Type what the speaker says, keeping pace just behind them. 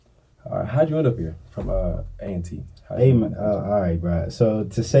right, how'd you end up here from A&T? Hey, man, all right, bro. So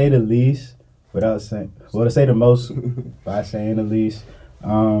to say the least, without saying, well, to say the most by saying the least,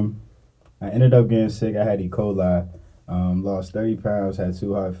 I ended up getting sick. I had E. coli, lost 30 pounds, had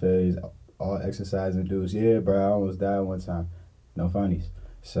 2 heart failures, all exercise induced. Yeah, bro, I almost died one time. No funnies.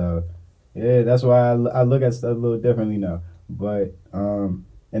 So, yeah, that's why I look at stuff a little differently now. But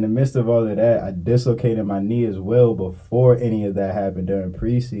in the midst of all of that, I dislocated my knee as well before any of that happened during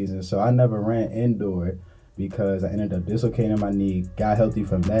preseason. So I never ran indoor because I ended up dislocating my knee, got healthy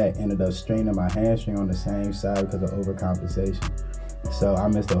from that, ended up straining my hamstring on the same side because of overcompensation. So I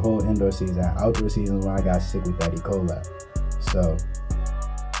missed the whole indoor season. Outdoor season when I got sick with that E. coli. So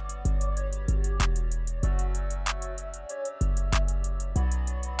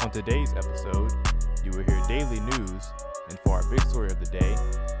on today's episode, you will hear daily news, and for our big story of the day,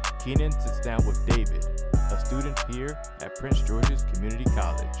 Keenan sits down with David, a student here at Prince George's Community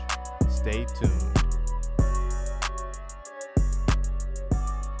College. Stay tuned.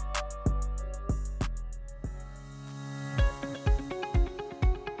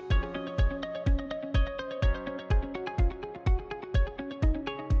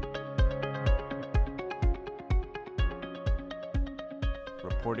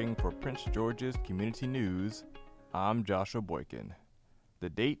 Reporting for Prince George's Community News, I'm Joshua Boykin. The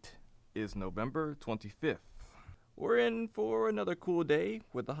date is November 25th. We're in for another cool day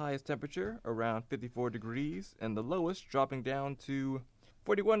with the highest temperature around 54 degrees and the lowest dropping down to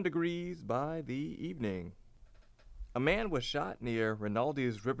 41 degrees by the evening. A man was shot near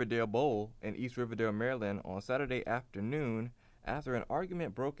Rinaldi's Riverdale Bowl in East Riverdale, Maryland on Saturday afternoon after an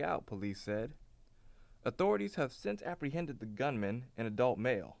argument broke out, police said. Authorities have since apprehended the gunman, an adult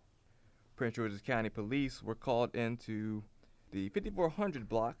male. Prince George's County Police were called into the 5400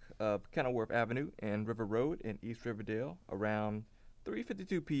 block of Kenilworth Avenue and River Road in East Riverdale around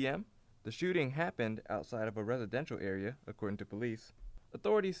 3:52 p.m. The shooting happened outside of a residential area, according to police.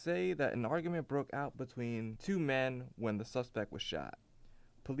 Authorities say that an argument broke out between two men when the suspect was shot.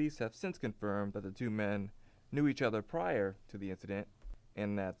 Police have since confirmed that the two men knew each other prior to the incident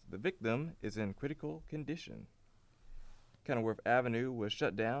and that the victim is in critical condition. Kenilworth Avenue was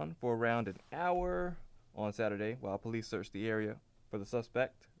shut down for around an hour on Saturday while police searched the area for the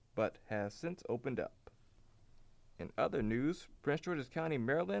suspect, but has since opened up. In other news, Prince George's County,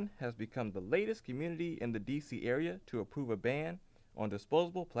 Maryland has become the latest community in the D.C. area to approve a ban on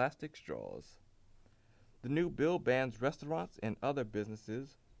disposable plastic straws. The new bill bans restaurants and other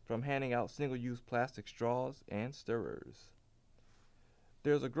businesses from handing out single-use plastic straws and stirrers.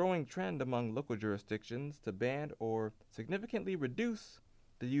 There's a growing trend among local jurisdictions to ban or significantly reduce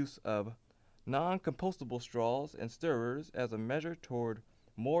the use of non-compostable straws and stirrers as a measure toward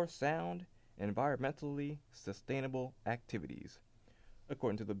more sound, environmentally sustainable activities,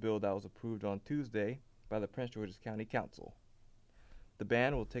 according to the bill that was approved on Tuesday by the Prince George's County Council. The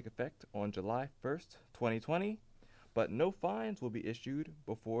ban will take effect on July 1st, 2020, but no fines will be issued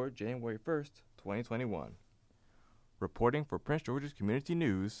before January 1st, 2021. Reporting for Prince George's Community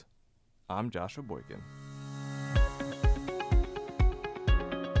News, I'm Joshua Boykin.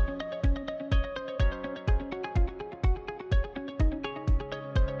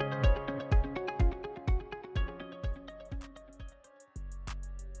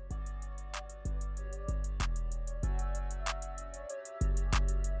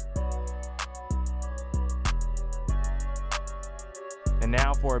 And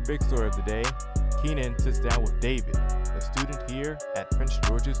now for our big story of the day, Keenan sits down with David, a student here at Prince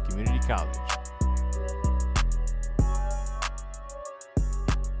George's Community College.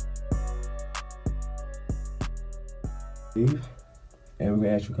 Steve, and we're going to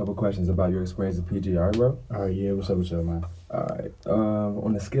ask you a couple questions about your experience at PG. All right, bro? all right, yeah, what's up, man? All right.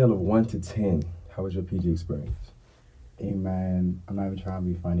 On a scale of 1 to 10, how was your PG experience? Hey, man, I'm not even trying to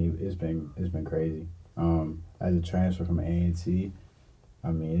be funny. It's been crazy. As a transfer from A&T,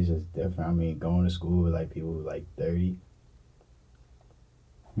 I mean, it's just different. I mean, going to school with, like, people like 30.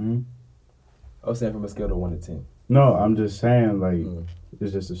 I was saying from a scale of 1 to 10. No, I'm just saying, like,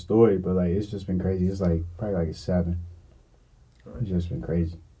 it's just a story, but, like, it's just been crazy. It's, like, probably like a 7. It's just been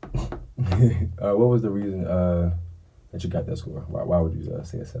crazy. What was the reason that you got that score? Why would you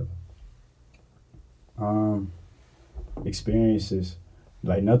say a 7? Experiences.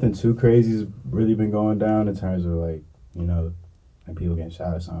 Like, nothing too crazy has really been going down in terms of, like, you know, like people getting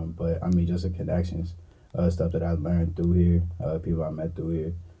shot or something. But, I mean, just the connections, stuff that I learned through here, people I met through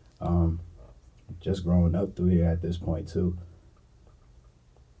here. Just growing up through here at this point, too.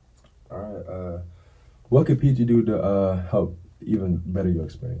 All right. What could PG do to help even better your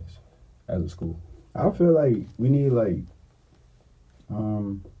experience as a school? I feel like we need, like,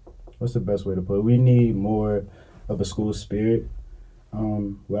 what's the best way to put it? We need more of a school spirit.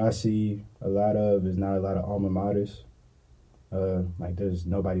 What I see a lot of is not a lot of alma maters. Like there's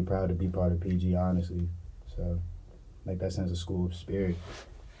nobody proud to be part of PG, honestly. So, like that sense of school spirit.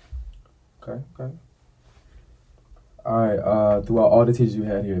 Okay. All right. Throughout all the teachers you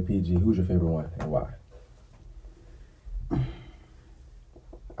had here at PG, who's your favorite one and why?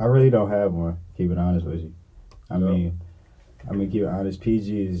 I really don't have one. Keep it honest with you. I No. mean, keep it honest.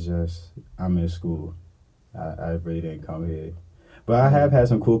 PG is just I'm in school. I really didn't come here, but I have had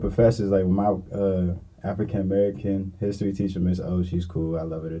some cool professors. Like my African American history teacher, Miss O. She's cool. I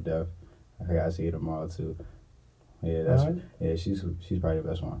love her to death. I gotta see her tomorrow too. Yeah, Alright. yeah. She's probably the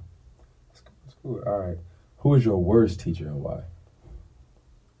best one. That's cool. All right. Who is your worst teacher and why?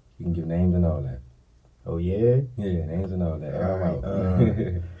 You can give names and all that. Oh yeah. Yeah, names and all that.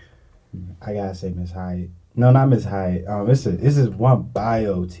 Alright, I gotta say Miss Hyatt. No, not Miss Hyatt. This is one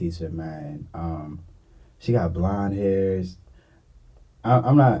bio teacher, man. She got blonde hairs.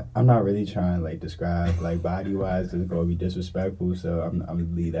 I'm not really trying to like describe like body wise. It's gonna be disrespectful, so I'm gonna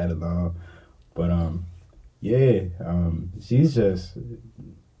leave that alone. But she's just.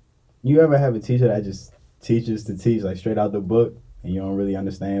 You ever have a teacher that just teaches to teach like straight out the book, and you don't really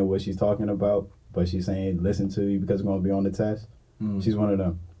understand what she's talking about, but she's saying listen to you because it's gonna be on the test? She's one of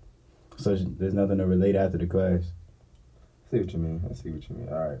them. So there's nothing to relate after the class. I see what you mean.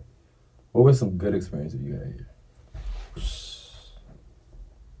 All right. What were some good experiences you had here?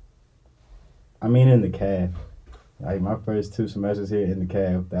 I mean, in the CAF. Like, my first 2 semesters here in the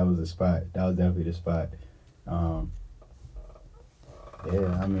CAF, that was the spot. That was definitely the spot.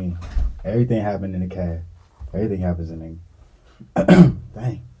 Yeah, I mean, everything happened in the CAF. Everything happens in the...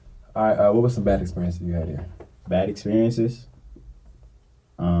 Dang. All right. What were some bad experiences you had here? Bad experiences?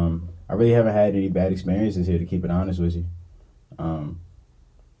 I really haven't had any bad experiences here, to keep it honest with you.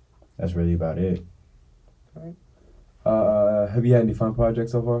 That's really about it. Have you had any fun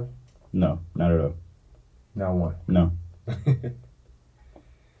projects so far? No, not at all. Not one. No.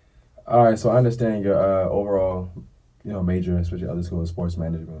 All right, so I understand your overall, major, especially other schools, sports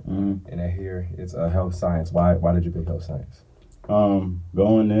management, and that here it's health science. Why did you pick health science?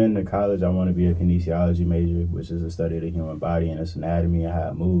 Going into college, I want to be a kinesiology major, which is a study of the human body and its anatomy and how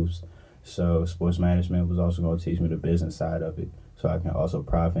it moves. So sports management was also going to teach me the business side of it, so I can also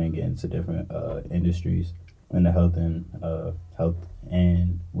profit and get into different industries in the health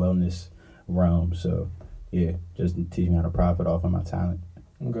and wellness realm. So yeah, just teach me how to profit off of my talent.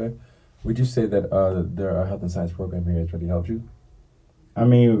 Okay. Would you say that their health and science program here has really helped you? I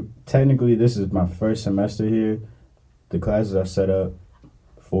mean, technically, this is my first semester here. The classes are set up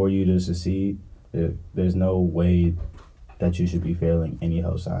for you to succeed. There's no way that you should be failing any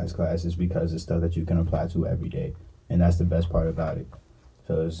health science classes because it's stuff that you can apply to every day. And that's the best part about it.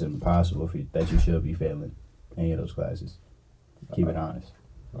 So it's impossible that you should be failing any of those classes. Keep it honest.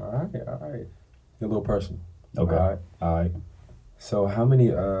 All right. You're a little personal. Okay. All right. So how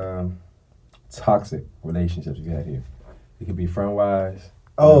many toxic relationships you had here? It could be friend-wise.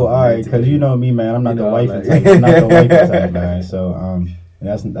 Oh, all right, because you know me, man. I'm not the wife type. I'm not the wife type guy. So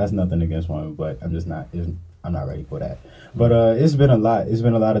that's nothing against women, but I'm not ready for that. But it's been a lot. It's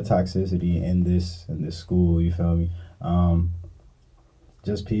been a lot of toxicity in this school. You feel me?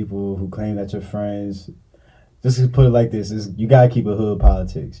 Just people who claim that you're friends. Just to put it like this: you gotta keep it hood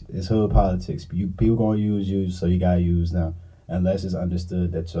politics. It's hood politics. People gonna use you, so you gotta use them. Unless it's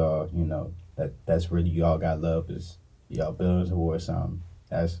understood that y'all, that's really y'all got love is y'all building towards something.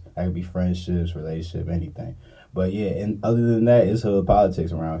 That could be friendships, relationship, anything. But yeah, and other than that, it's hood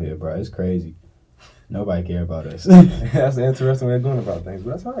politics around here, bro. It's crazy. Nobody care about us. That's an interesting way of going about things, but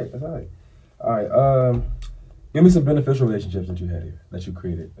that's all right. All right. Give me some beneficial relationships that you had here, that you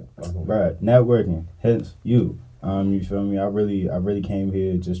created. Bro, networking. Hence you. You feel me? I really came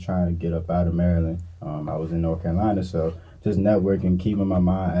here just trying to get up out of Maryland. I was in North Carolina, so just networking, keeping my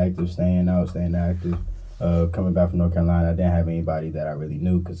mind active, staying active. Coming back from North Carolina, I didn't have anybody that I really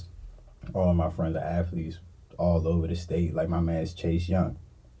knew because all of my friends are athletes all over the state. Like my man's Chase Young.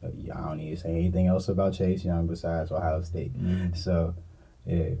 I don't need to say anything else about Chase Young besides Ohio State. So,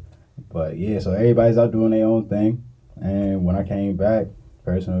 yeah. But, yeah, so everybody's out doing their own thing. And when I came back,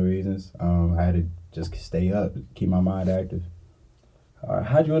 personal reasons, I had to just stay up, keep my mind active. All right.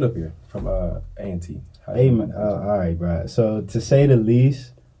 How'd you end up here from A&T? Hey, man, all right, bro. So, to say the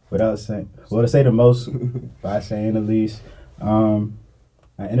least, to say the most, by saying the least, I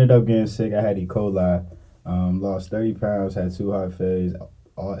ended up getting sick. I had E. coli, lost 30 pounds, had 2 heart failures,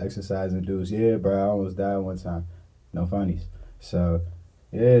 all exercise induced. Yeah, bro, I almost died one time. No funnies. So,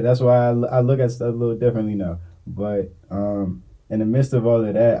 yeah, that's why I look at stuff a little differently now. But in the midst of all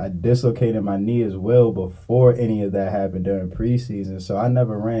of that, I dislocated my knee as well before any of that happened during preseason. So I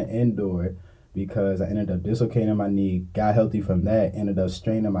never ran indoor because I ended up dislocating my knee, got healthy from that, ended up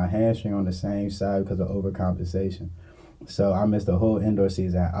straining my hamstring on the same side because of overcompensation. So I missed the whole indoor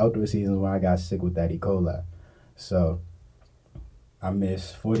season. Outdoor seasons when I got sick with that E. coli. So I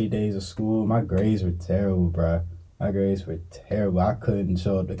missed 40 days of school. My grades were terrible, bro. My grades were terrible. I couldn't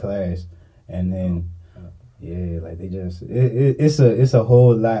show up to class. And then, yeah, like they just, it's a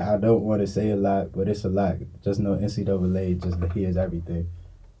whole lot. I don't want to say a lot, but it's a lot. Just know NCAA just hears everything.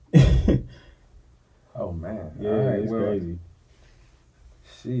 Oh, man. Yeah, it's crazy.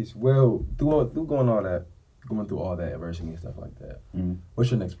 Jeez. Well, through going through all that adversity and stuff like that,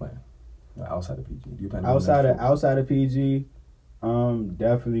 what's your next plan? Outside of PG? Do you plan outside of PG,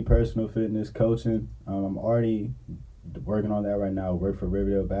 definitely personal fitness coaching. I'm already working on that right now. I work for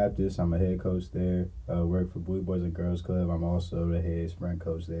Riverdale Baptist. I'm a head coach there. Work for Bowie Boys and Girls Club. I'm also the head sprint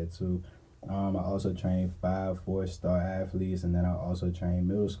coach there too. I also train 5 4-star athletes, and then I also train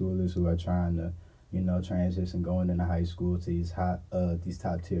middle schoolers who are trying to, transition going into high school to these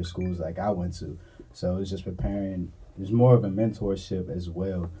top tier schools like I went to. So it's just preparing. There's more of a mentorship as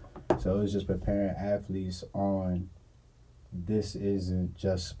well. So it's just preparing athletes on this isn't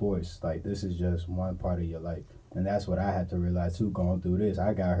just sports. Like, this is just one part of your life. And that's what I had to realize, too, going through this.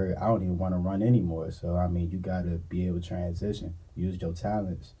 I got hurt. I don't even want to run anymore. So, I mean, you got to be able to transition. Use your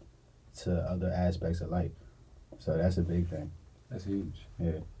talents to other aspects of life. So that's a big thing. That's huge.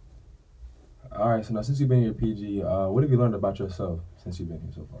 Yeah. All right, so now since you've been here at PG, what have you learned about yourself since you've been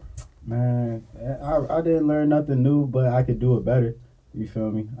here so far? Man, I didn't learn nothing new, but I could do it better. You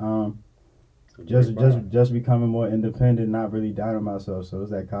feel me? Just becoming more independent, not really down on myself. So it's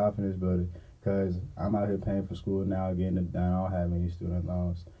that confidence building. Because I'm out here paying for school now, getting it done. I don't have any student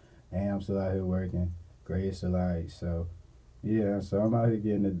loans. And I'm still out here working. Grades still all right. So, yeah, so I'm out here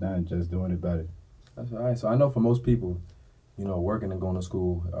getting it done, just doing it better. That's all right. So I know for most people, working and going to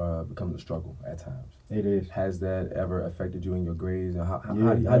school becomes a struggle at times. It is. Has that ever affected you in your grades? And how do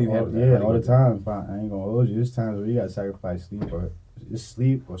you handle that? Yeah, all the time. I ain't going to hold you. There's times where you got to sacrifice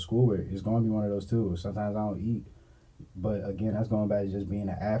sleep or schoolwork. It's going to be one of those two. Sometimes I don't eat. But, again, that's going back to just being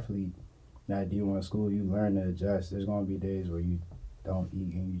an athlete. That D1 school, you learn to adjust. There's going to be days where you don't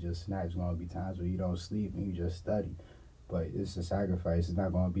eat and you just snack. There's going to be times where you don't sleep and you just study. But it's a sacrifice. It's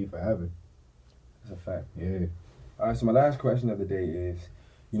not going to be forever. That's a fact. Yeah. All right, so my last question of the day is,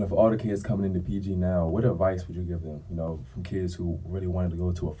 for all the kids coming into PG now, what advice would you give them, from kids who really wanted to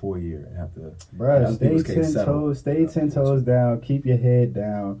go to a 4-year and have to... Bruh, stay 10 toes down. Keep your head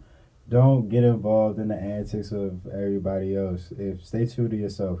down. Don't get involved in the antics of everybody else. Stay true to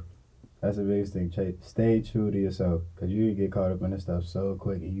yourself. That's the biggest thing, Chase. Stay true to yourself, because you can get caught up in this stuff so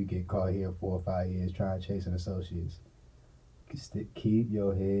quick, and you get caught here 4 or 5 years trying to chase an associates. Keep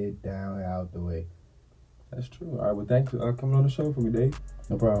your head down and out the way. That's true. All right, well, thanks for coming on the show for me, Dave.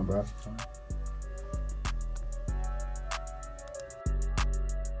 No problem, bro.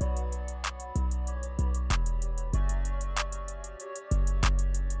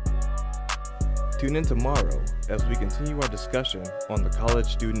 Tune in tomorrow as we continue our discussion on the college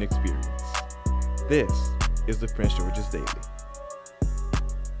student experience. This is the Prince George's Daily.